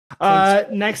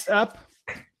Next up,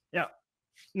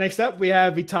 we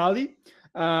have Vitaly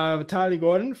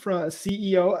Gordon,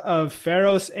 CEO of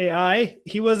Faros.AI.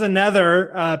 He was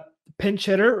another pinch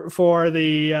hitter for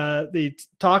the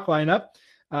talk lineup.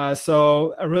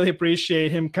 So I really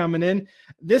appreciate him coming in.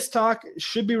 This talk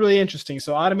should be really interesting.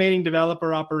 So automating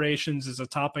developer operations is a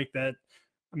topic that,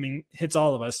 I mean, hits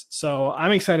all of us. So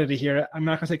I'm excited to hear it. I'm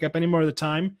not going to take up any more of the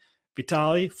time.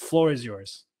 Vitaly, floor is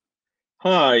yours.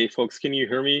 Hi, folks. Can you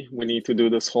hear me? We need to do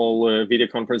this whole video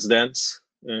conference dance.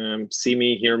 See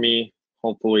me, hear me.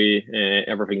 Hopefully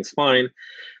everything's fine.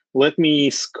 Let me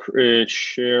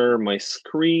share my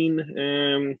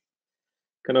screen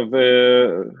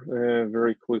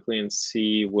very quickly and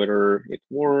see whether it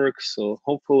works. So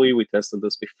hopefully we tested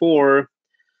this before.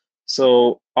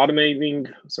 So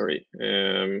automating, sorry,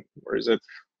 where is it?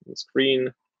 The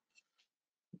screen.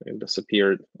 It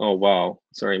disappeared. Oh wow!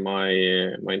 Sorry, my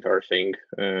entire thing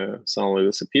suddenly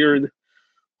disappeared.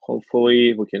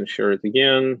 Hopefully, we can share it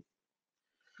again.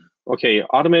 Okay,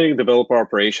 automating developer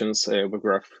operations with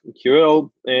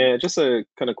GraphQL. Just a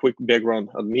kind of quick background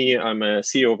on me. I'm a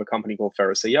CEO of a company called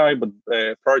Faros.AI, but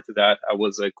prior to that, I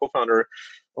was a co-founder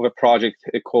of a project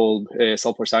called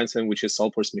Salesforce.AI, which is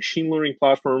Salesforce machine learning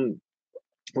platform.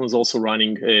 I was also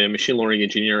running machine learning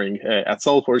engineering at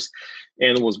Salesforce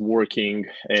and was working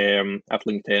at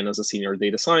LinkedIn as a senior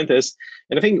data scientist.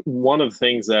 And I think one of the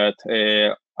things that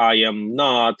I am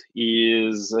not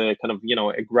is a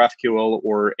GraphQL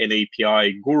or an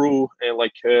API guru,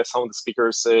 like some of the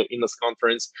speakers in this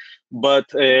conference. But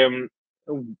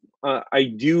I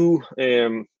do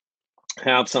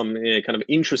have some kind of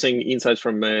interesting insights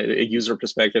from a user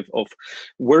perspective of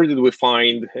where did we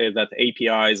find that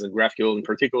APIs and GraphQL in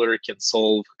particular can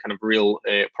solve kind of real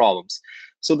problems.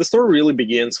 So the story really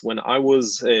begins when I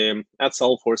was at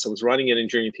Salesforce. I was running an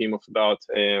engineering team of about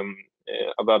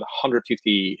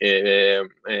 150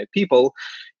 people.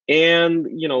 And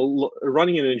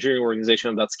running an engineering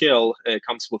organization of that scale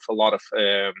comes with a lot of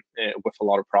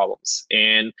problems.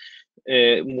 And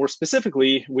more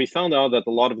specifically, we found out that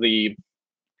a lot of the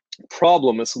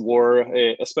problems were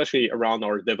especially around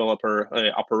our developer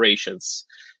operations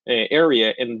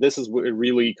area, and this is what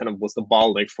really kind of was the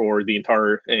bottleneck for the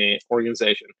entire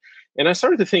organization. And I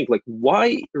started to think, like,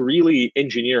 why really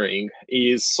engineering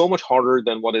is so much harder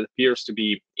than what it appears to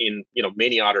be in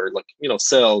many other, like,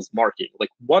 sales, marketing. Like,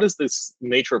 what is this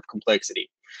nature of complexity?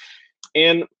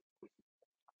 And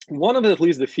one of at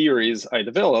least the theories I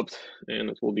developed, and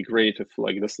it will be great if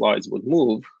like the slides would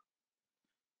move.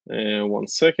 1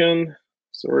 second,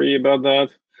 sorry about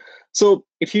that. So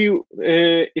if you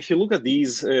look at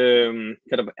these kind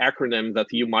of acronyms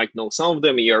that you might know, some of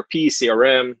them ERP,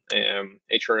 CRM,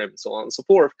 HRM, so on and so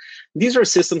forth. These are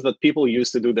systems that people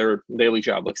use to do their daily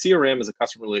job. Like CRM is a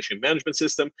customer relationship management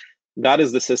system. That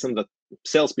is the system that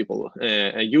salespeople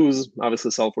use.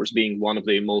 Obviously, Salesforce being one of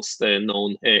the most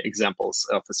known examples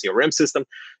of a CRM system.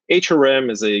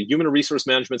 HRM is a human resource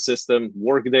management system.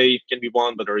 Workday can be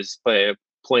one, but there is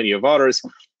plenty of others.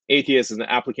 ATS is an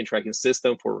applicant tracking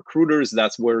system for recruiters.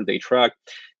 That's where they track.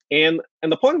 And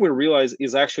the point we realize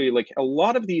is actually like a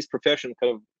lot of these professions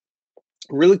kind of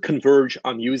really converge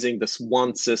on using this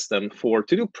one system to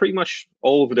do pretty much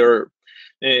all of their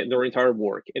entire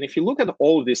work. And if you look at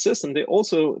all of these systems, they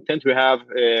also tend to have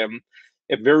a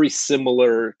very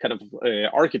similar kind of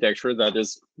architecture that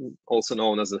is also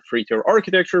known as a three-tier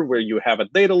architecture, where you have a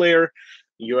data layer,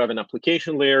 you have an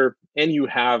application layer, and you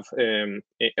have a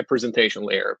presentation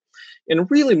layer. And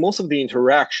really, most of the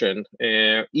interaction,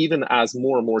 even as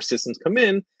more and more systems come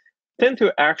in, tend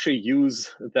to actually use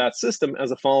that system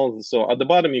as a follow. So at the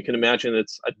bottom, you can imagine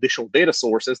it's additional data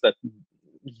sources that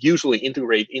usually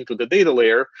integrate into the data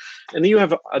layer. And then you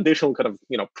have additional kind of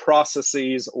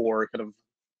processes or kind of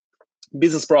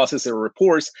business process or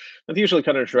reports that usually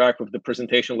kind of interact with the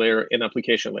presentation layer and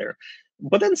application layer.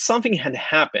 But then something had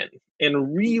happened,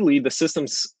 and really the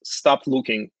systems stopped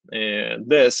looking at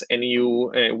this, and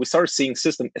we started seeing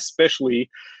systems, especially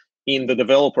in the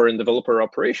developer and developer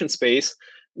operation space,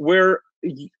 where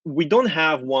we don't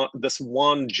have this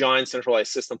one giant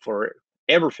centralized system for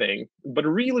everything, but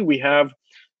really we have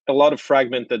a lot of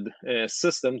fragmented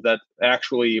systems that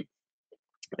actually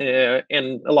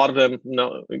and a lot of them,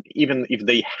 even if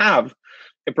they have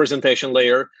a presentation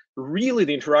layer, really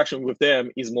the interaction with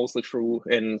them is mostly through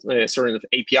a certain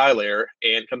API layer,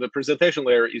 and kind of the presentation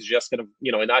layer is just kind of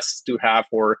a nice to have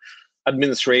for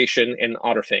administration and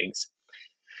other things.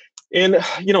 And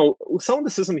some of the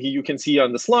systems you can see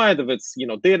on the slide, if it's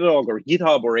Datadog or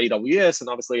GitHub or AWS, and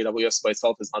obviously AWS by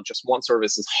itself is not just one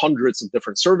service; it's hundreds of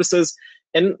different services.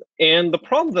 And the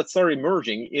problem that started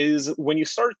emerging is when you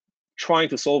start trying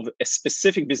to solve a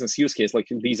specific business use case, like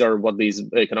these are what these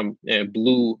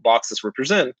blue boxes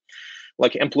represent,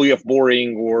 like employee offboarding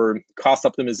or cost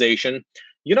optimization,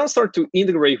 you now start to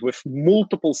integrate with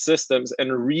multiple systems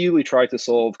and really try to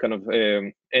solve kind of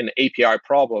an API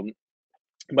problem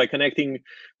by connecting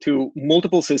to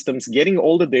multiple systems, getting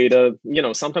all the data,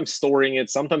 sometimes storing it,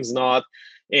 sometimes not,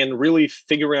 and really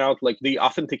figuring out like the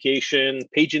authentication,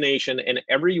 pagination, and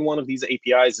every one of these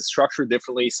APIs is structured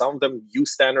differently. Some of them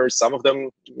use standards, some of them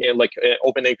like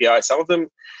open API, some of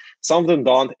them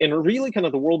don't, and really kind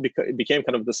of the world became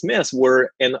kind of this mess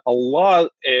where, and a lot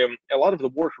of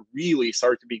the work really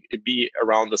started to be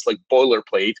around this like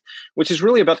boilerplate, which is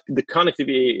really about the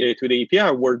connectivity to the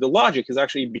API, where the logic is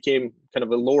actually became kind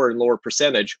of a lower and lower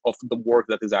percentage of the work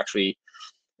that is actually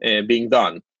being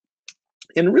done.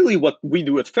 And really what we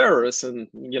do at Faros, and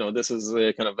this is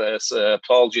kind of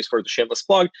apologies for the shameless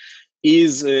plug,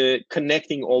 is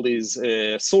connecting all these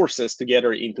sources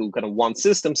together into kind of one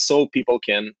system so people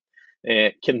can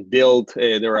build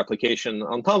their application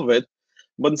on top of it.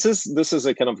 But since this is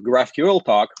a kind of GraphQL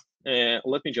talk,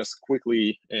 let me just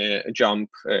quickly jump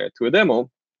to a demo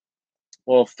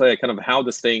of kind of how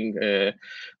this thing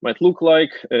might look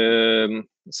like.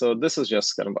 So this is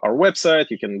just kind of our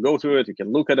website. You can go to it, you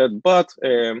can look at it. But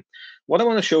what I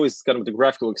want to show is kind of the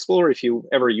GraphQL Explorer. If you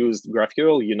ever used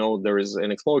GraphQL, there is an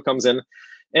Explorer comes in.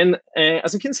 And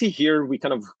as you can see here, we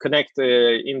kind of connect,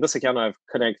 in this account, I've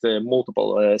connected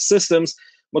multiple systems,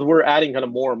 but we're adding kind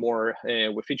of more and more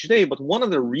with each day. But one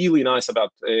of the really nice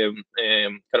about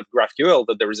kind of GraphQL,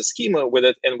 that there is a schema with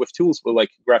it, and with tools with like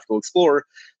GraphQL Explorer,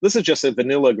 this is just a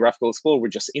vanilla GraphQL Explorer. We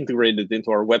just integrated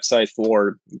into our website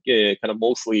for kind of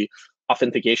mostly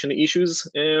authentication issues,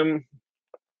 kind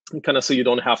of so you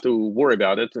don't have to worry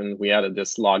about it. And we added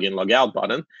this login, logout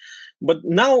button. But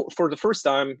now, for the first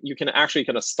time, you can actually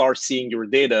kind of start seeing your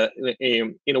data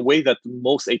in a way that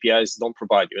most APIs don't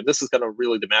provide you. And this is kind of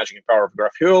really the magic and power of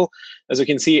GraphQL. As you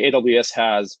can see, AWS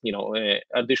has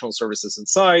additional services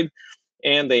inside,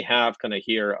 and they have kind of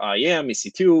here IAM,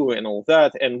 EC2, and all of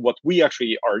that. And what we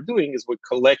actually are doing is we're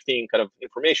collecting kind of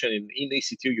information. In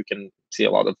EC2, you can see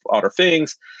a lot of other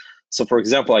things. So, for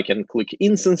example, I can click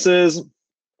instances.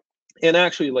 And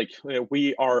actually,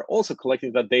 we are also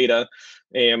collecting that data,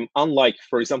 unlike,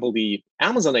 for example, the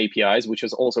Amazon APIs, which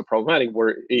is also problematic,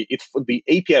 where the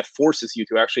API forces you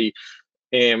to actually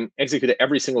execute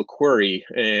every single query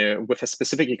with a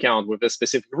specific account, with a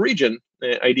specific region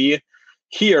ID.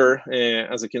 Here,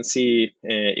 as you can see,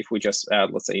 if we just add,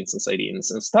 let's say, instance ID,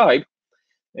 instance type,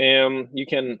 you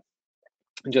can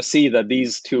just see that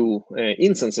these two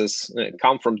instances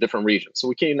come from different regions. So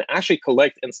we can actually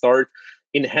collect and start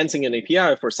enhancing an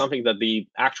API for something that the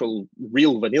actual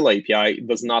real vanilla API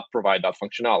does not provide that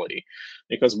functionality,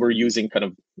 because we're using kind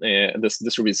of this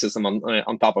distributed system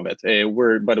on top of it.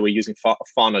 We're, by the way, using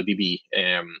FaunaDB.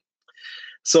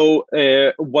 So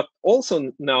what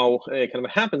also now kind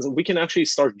of happens, we can actually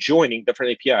start joining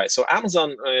different APIs. So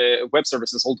Amazon Web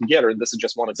Services altogether, and this is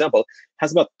just one example,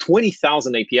 has about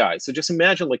 20,000 APIs. So just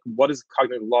imagine what is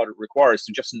cognitive load requires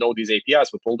to just know these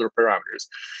APIs with all their parameters.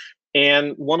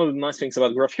 And one of the nice things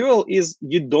about GraphQL is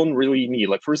you don't really need,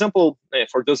 for example,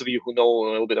 for those of you who know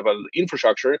a little bit about the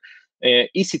infrastructure,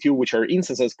 EC2, which are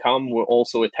instances, will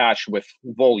also attach with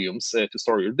volumes to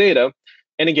store your data.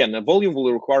 And again, a volume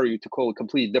will require you to call a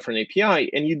completely different API,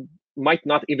 and you might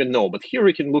not even know. But here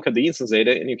you can look at the instance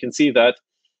data, and you can see that,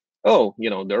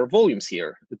 there are volumes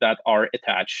here that are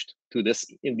attached to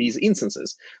these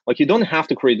instances. You don't have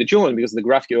to create the join, because the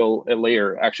GraphQL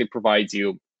layer actually provides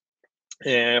you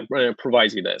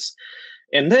this.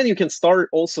 And then you can start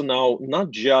also now not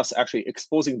just actually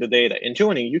exposing the data and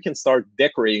joining, you can start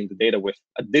decorating the data with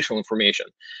additional information.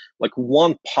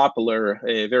 One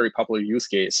very popular use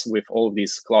case with all of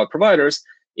these cloud providers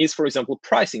is, for example,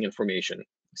 pricing information.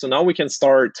 So now we can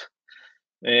start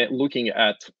looking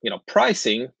at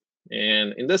pricing,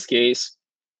 and in this case,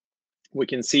 we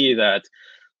can see that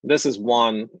this is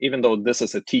one, even though this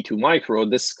is a T2 micro,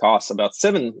 this costs about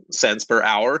 7 cents per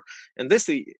hour. And this,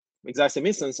 the exact same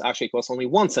instance, actually costs only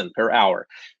 1 cent per hour.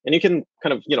 And you can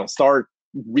kind of, start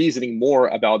reasoning more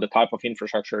about the type of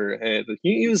infrastructure that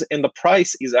you use. And the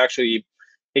price is actually,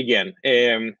 again,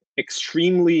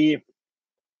 extremely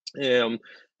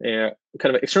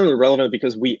extremely relevant,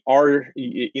 because we are,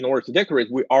 in order to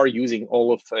decorate, we are using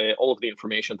all of the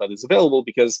information that is available,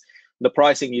 because the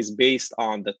pricing is based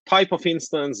on the type of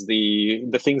instance, the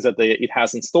things that it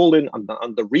has installed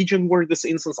on the region where this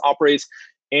instance operates,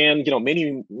 and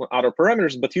many other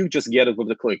parameters. But you just get it with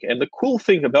the click. And the cool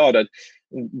thing about it,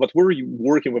 what we're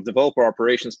working with developer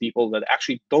operations people that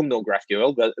actually don't know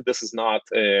GraphQL, that this is not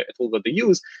a tool that they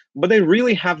use, but they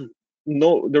really have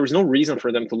there's no reason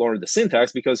for them to learn the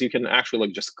syntax, because you can actually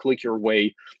like just click your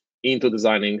way into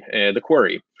designing the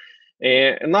query.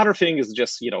 Another thing is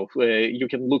just, you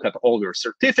can look at all your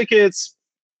certificates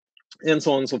and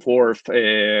so on and so forth,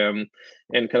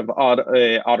 and kind of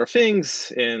other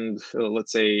things. And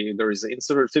let's say there is in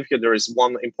certificate, there is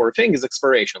one important thing is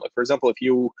expiration. Like, for example, if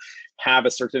you have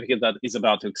a certificate that is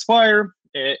about to expire,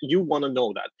 you want to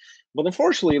know that. But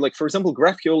unfortunately, like, for example,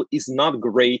 GraphQL is not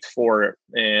great for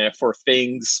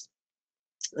things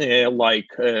like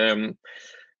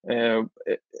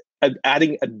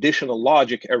adding additional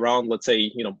logic around, let's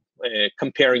say,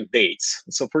 comparing dates.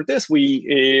 So for this,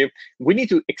 we need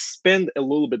to expand a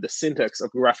little bit the syntax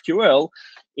of GraphQL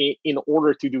in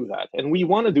order to do that. And we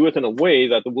want to do it in a way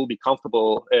that will be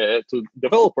comfortable to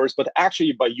developers, but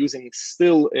actually by using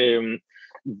still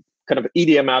kind of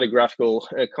idiomatic graphical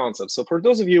concepts. So for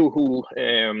those of you who,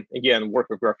 again, work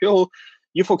with GraphQL,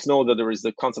 you folks know that there is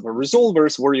the concept of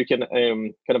resolvers, where you can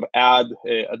kind of add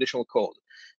additional code.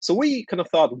 So we kind of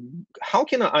thought, how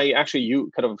can I actually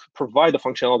kind of provide the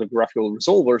functionality of GraphQL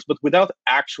resolvers, but without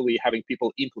actually having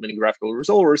people implementing GraphQL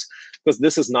resolvers, because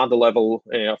this is not the level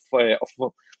of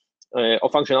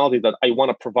functionality that I want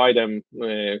to provide them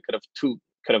to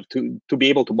be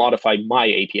able to modify my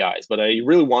APIs. But I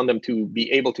really want them to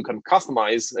be able to kind of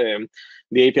customize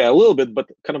the API a little bit, but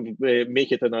kind of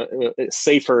make it in a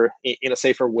safer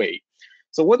way.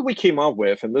 So what we came up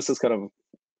with, and this is kind of,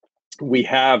 we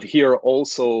have here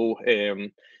also,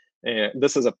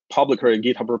 this is a public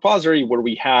GitHub repository where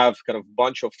we have kind of a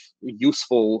bunch of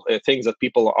useful things that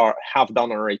people have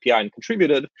done on our API and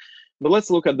contributed. But let's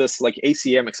look at this like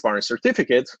ACM expiring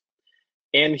certificate.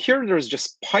 And here there's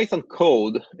just Python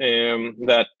code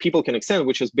that people can extend,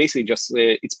 which is basically just,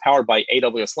 it's powered by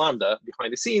AWS Lambda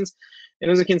behind the scenes.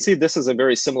 And as you can see, this is a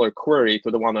very similar query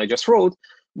to the one I just wrote.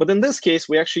 But in this case,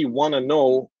 we actually want to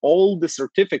know all the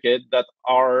certificate that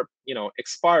are,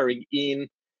 expiring in,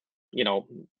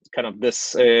 kind of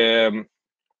this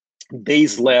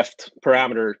days left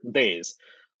parameter days.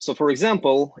 So for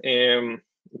example,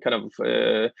 kind of,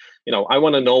 I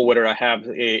want to know whether I have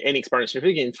any expiring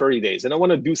certificate in 30 days, and I want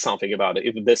to do something about it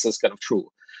if this is kind of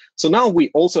true. So now we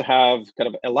also have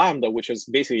kind of a Lambda, which is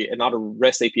basically another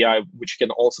REST API, which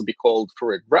can also be called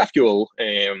for a GraphQL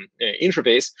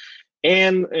interface.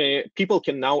 And people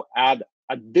can now add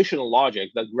additional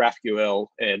logic that GraphQL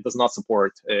does not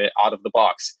support out of the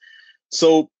box.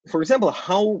 So, for example,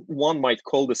 how one might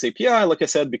call this API, like I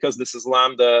said, because this is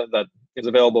Lambda that is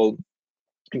available,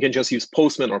 you can just use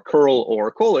Postman or curl or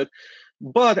call it.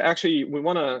 But actually, we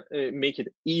want to make it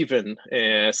even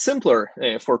simpler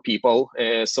for people,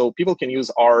 so people can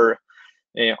use our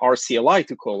CLI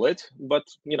to call it. But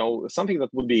something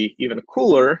that would be even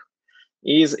cooler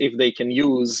is if they can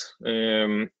use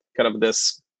kind of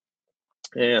this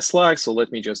Slack. So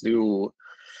let me just do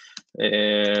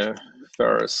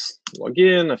Faros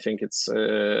login. I think it's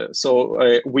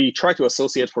we try to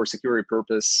associate for security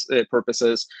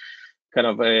purposes kind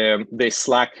of the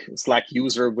Slack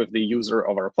user with the user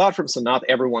of our platform. So not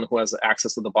everyone who has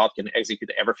access to the bot can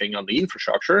execute everything on the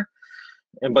infrastructure.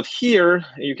 But here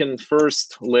you can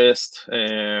first list,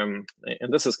 and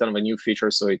this is kind of a new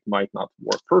feature, so it might not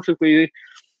work perfectly.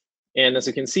 And as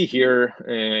you can see here,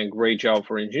 great job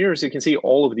for engineers. You can see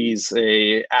all of these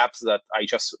apps that I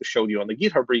just showed you on the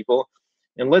GitHub repo.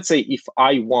 And let's say if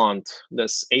I want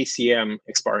this ACM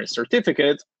expiring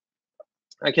certificate,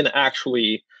 I can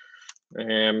actually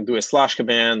do a slash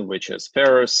command, which is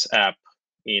Faros app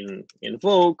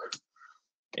invoke.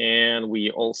 And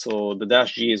we also, the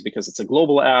 -G is because it's a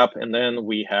global app. And then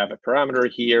we have a parameter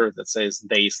here that says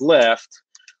days left.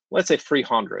 Let's say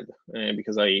 300,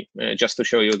 because just to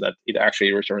show you that it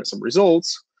actually returns some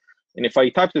results. And if I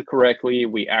typed it correctly,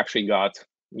 we actually got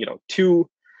 2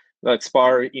 that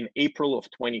expire in April of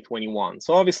 2021.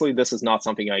 So obviously this is not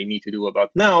something I need to do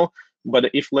about now. But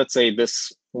if let's say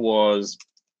this was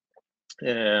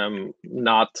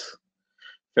not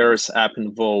Faros app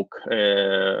invoke,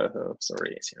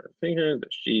 sorry,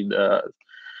 the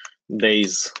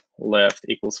days left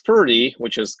equals 30,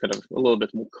 which is kind of a little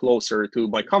bit more closer to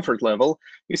my comfort level,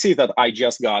 you see that I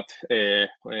just got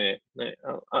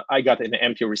I got an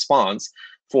empty response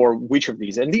for which of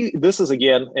these. And this is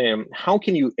again, how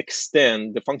can you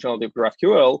extend the functionality of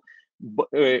GraphQL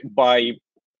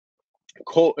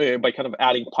by kind of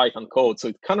adding Python code, so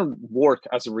it kind of work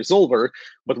as a resolver,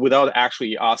 but without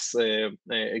actually us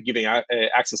giving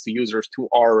access to users to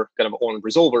our kind of own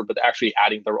resolver, but actually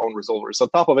adding their own resolvers on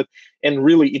top of it, and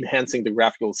really enhancing the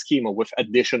GraphQL schema with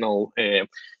additional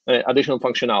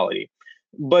functionality.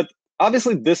 But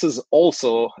Obviously, this is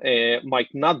also might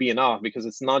not be enough, because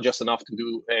it's not just enough to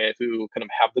do to kind of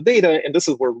have the data, and this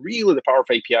is where really the power of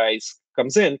APIs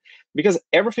comes in, because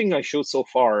everything I showed so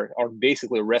far are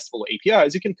basically RESTful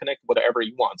APIs. You can connect whatever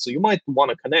you want. So you might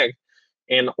want to connect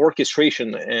an orchestration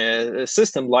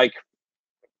system like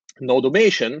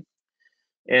Nodemation.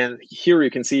 And here you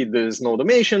can see there's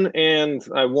Nodemation, and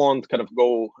I won't kind of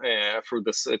go through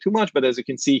this too much, but as you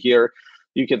can see here,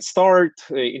 you can start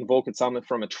invoking something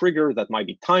from a trigger that might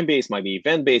be time-based, might be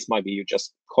event-based, might be you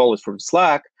just call it from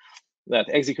Slack, that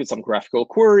executes some GraphQL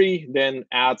query, then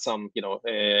add some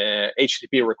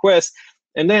HTTP request,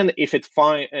 and then if it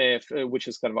which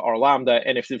is kind of our Lambda,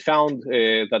 and if it found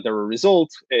that there were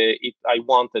results, I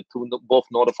wanted to both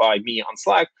notify me on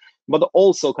Slack, but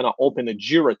also kind of open a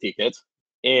Jira ticket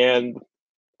and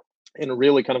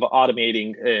really kind of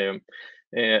automating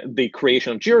the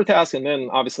creation of Jira tasks, and then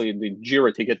obviously the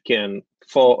Jira ticket can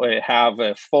have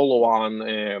a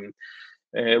follow-on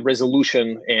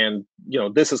resolution, and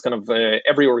this is kind of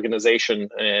every organization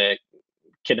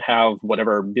can have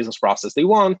whatever business process they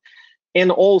want. And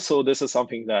also, this is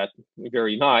something that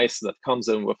very nice that comes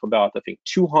in with about, I think,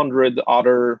 200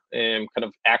 other kind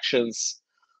of actions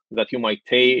that you might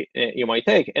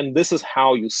take. And this is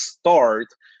how you start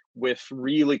with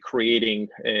really creating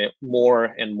more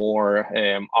and more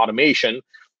automation,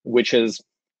 which is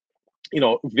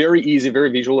very easy,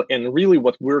 very visual. And really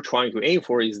what we're trying to aim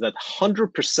for is that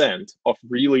 100% of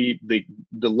really the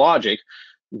logic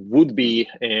would be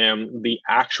the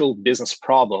actual business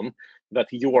problem that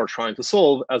you are trying to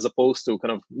solve, as opposed to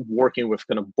kind of working with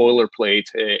kind of boilerplate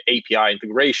API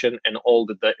integration and all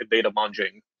the data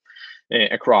munging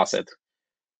across it.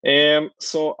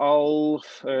 So I'll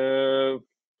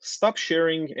stop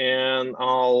sharing, and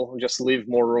I'll just leave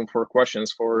more room for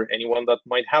questions for anyone that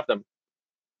might have them.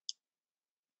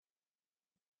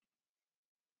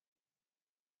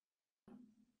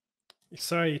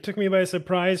 Sorry, you took me by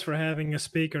surprise for having a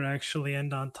speaker actually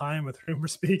end on time with rumor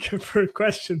speaker for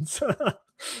questions.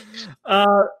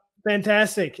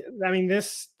 Fantastic. I mean,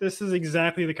 this is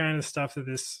exactly the kind of stuff that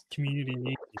this community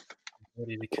needs.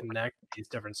 To connect these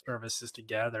different services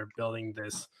together, building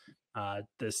this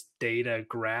this data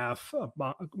graph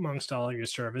amongst all of your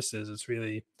services. It's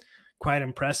really quite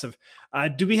impressive.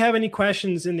 Do we have any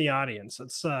questions in the audience?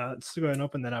 Let's go ahead and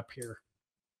open that up here.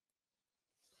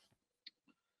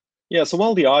 Yeah, so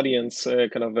while the audience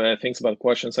kind of thinks about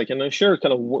questions, I can share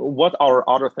kind of what are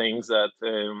other things that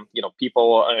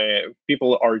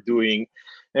people are doing.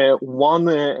 One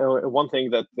thing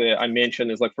that I mentioned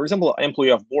is, like, for example, employee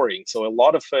offboarding. So a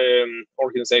lot of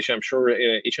organizations, I'm sure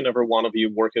each and every one of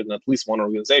you work in at least one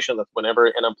organization, that whenever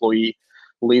an employee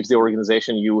leaves the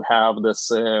organization, you have this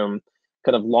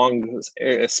kind of long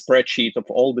spreadsheet of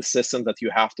all the systems that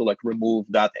you have to like remove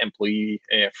that employee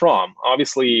from.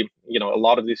 Obviously, a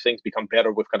lot of these things become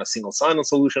better with kind of single sign-on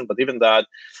solution, but even that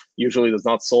usually does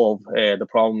not solve the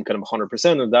problem kind of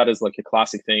 100%. And that is like a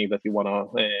classic thing that you want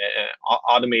to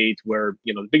automate, where,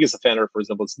 the biggest offender, for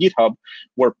example, is GitHub,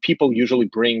 where people usually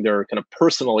bring their kind of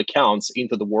personal accounts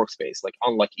into the workspace, like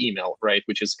unlike email, right,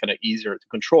 which is kind of easier to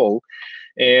control.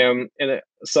 And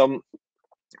some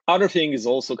other thing is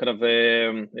also kind of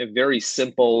a very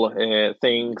simple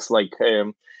things like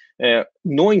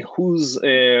knowing who's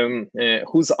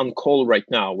on call right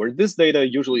now, where this data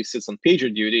usually sits on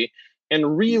PagerDuty.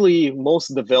 And really, most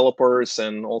developers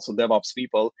and also DevOps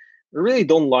people really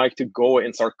don't like to go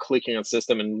and start clicking on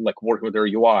system and like working with their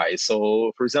UI.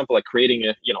 So, for example, like creating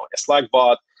a Slack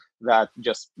bot that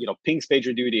just pings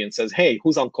PagerDuty and says, hey,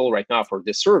 who's on call right now for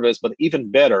this service? But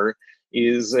even better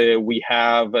is we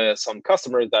have some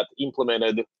customers that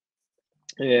implemented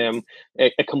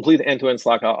a complete end-to-end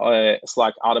Slack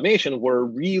automation, where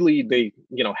really they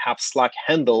have Slack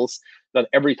handles that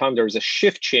every time there's a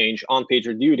shift change on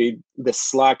PagerDuty, the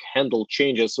Slack handle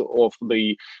changes of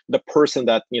the person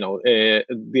that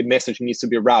the message needs to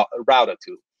be routed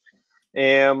to.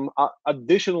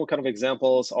 Additional kind of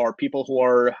examples are people who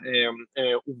are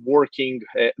working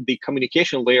the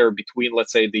communication layer between,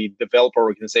 let's say, the developer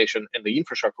organization and the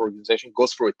infrastructure organization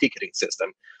goes through a ticketing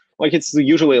system. Like, it's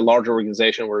usually a large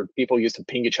organization where people used to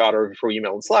ping each other through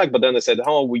email and Slack, but then they said,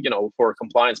 oh, we, for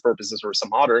compliance purposes or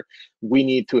some other, we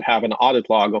need to have an audit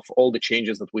log of all the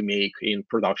changes that we make in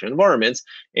production environments.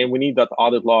 And we need that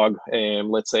audit log,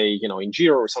 let's say, in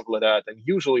Jira or something like that. And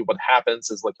usually what happens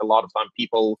is, like, a lot of time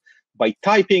people, by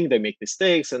typing, they make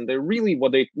mistakes, and they really,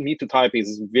 what they need to type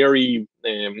is very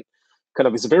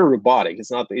it's very robotic.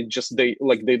 It's not, it just, the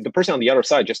person on the other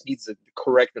side just needs the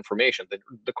correct information,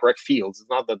 the correct fields. It's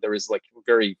not that there is like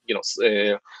very,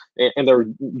 and they're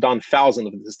done thousands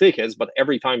of these tickets, but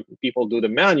every time people do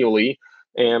them manually,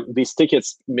 these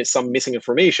tickets miss some missing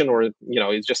information, or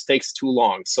it just takes too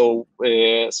long. So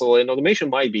so an automation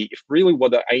might be, if really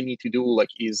what I need to do like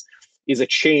is a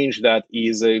change that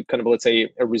is a kind of, let's say,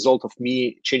 a result of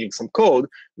me changing some code,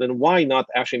 then why not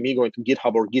actually me going to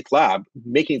GitHub or GitLab,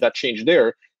 making that change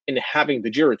there, and having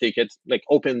the Jira ticket like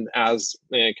open as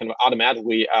kind of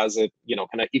automatically as a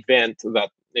kind of event that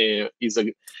is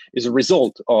a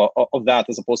result of that,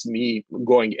 as opposed to me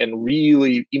going and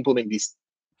really implementing these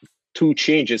two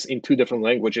changes in two different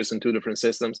languages and two different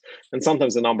systems. And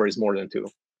sometimes the number is more than two.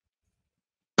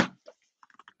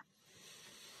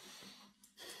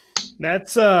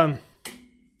 That's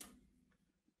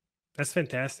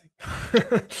fantastic.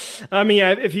 I mean,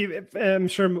 I'm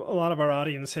sure a lot of our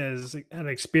audience has had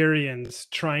experience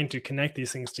trying to connect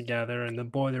these things together, and the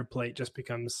boilerplate just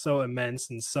becomes so immense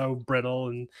and so brittle,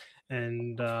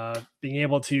 and being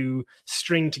able to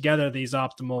string together these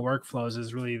optimal workflows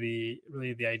is really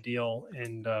the ideal.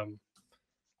 And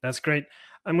that's great.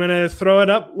 I'm going to throw it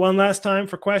up one last time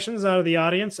for questions out of the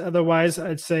audience. Otherwise,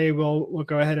 I'd say we'll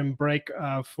go ahead and break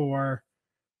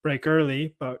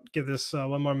early, but give this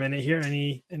one more minute here.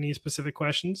 Any specific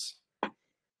questions?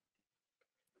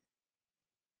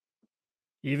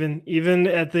 Even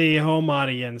at the home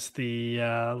audience, the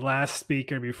last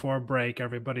speaker before break,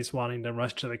 everybody's wanting to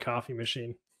rush to the coffee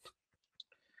machine.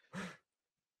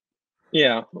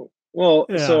 Yeah. Well,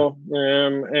 yeah. So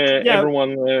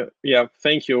everyone,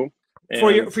 thank you. For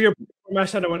your I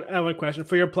have one question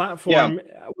for your platform.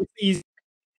 What's easy?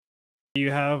 Do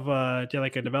you have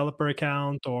like a developer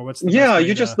account, or what's the best way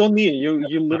you just don't need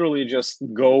you literally just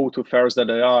go to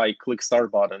Faros.AI, click start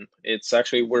button. It's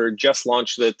actually, we're just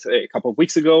launched it a couple of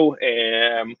weeks ago,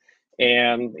 and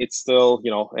it's still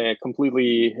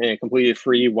completely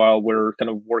free while we're kind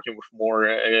of working with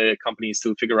more companies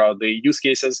to figure out the use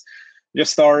cases.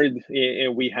 Just started.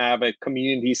 We have a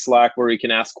community Slack where you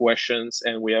can ask questions,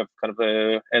 and we have kind of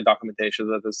a documentation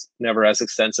that is never as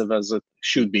extensive as it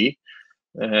should be.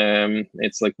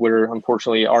 It's like,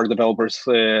 unfortunately, our developers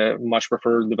much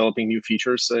prefer developing new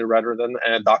features rather than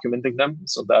documenting them.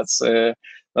 So that's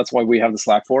why we have the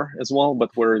Slack for as well. But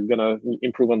we're gonna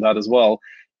improve on that as well,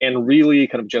 and really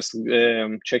kind of just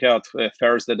check out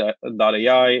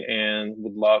Faros.AI, and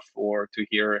would love to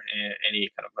hear any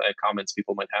kind of comments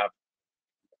people might have.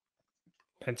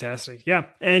 Fantastic. Yeah.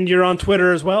 And you're on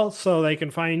Twitter as well, so they can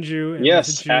find you and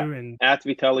message you. At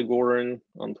Vitaly Gordon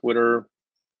on Twitter.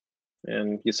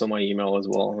 And you saw my email as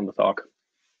well on the talk.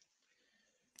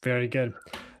 Very good.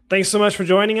 Thanks so much for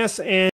joining us. And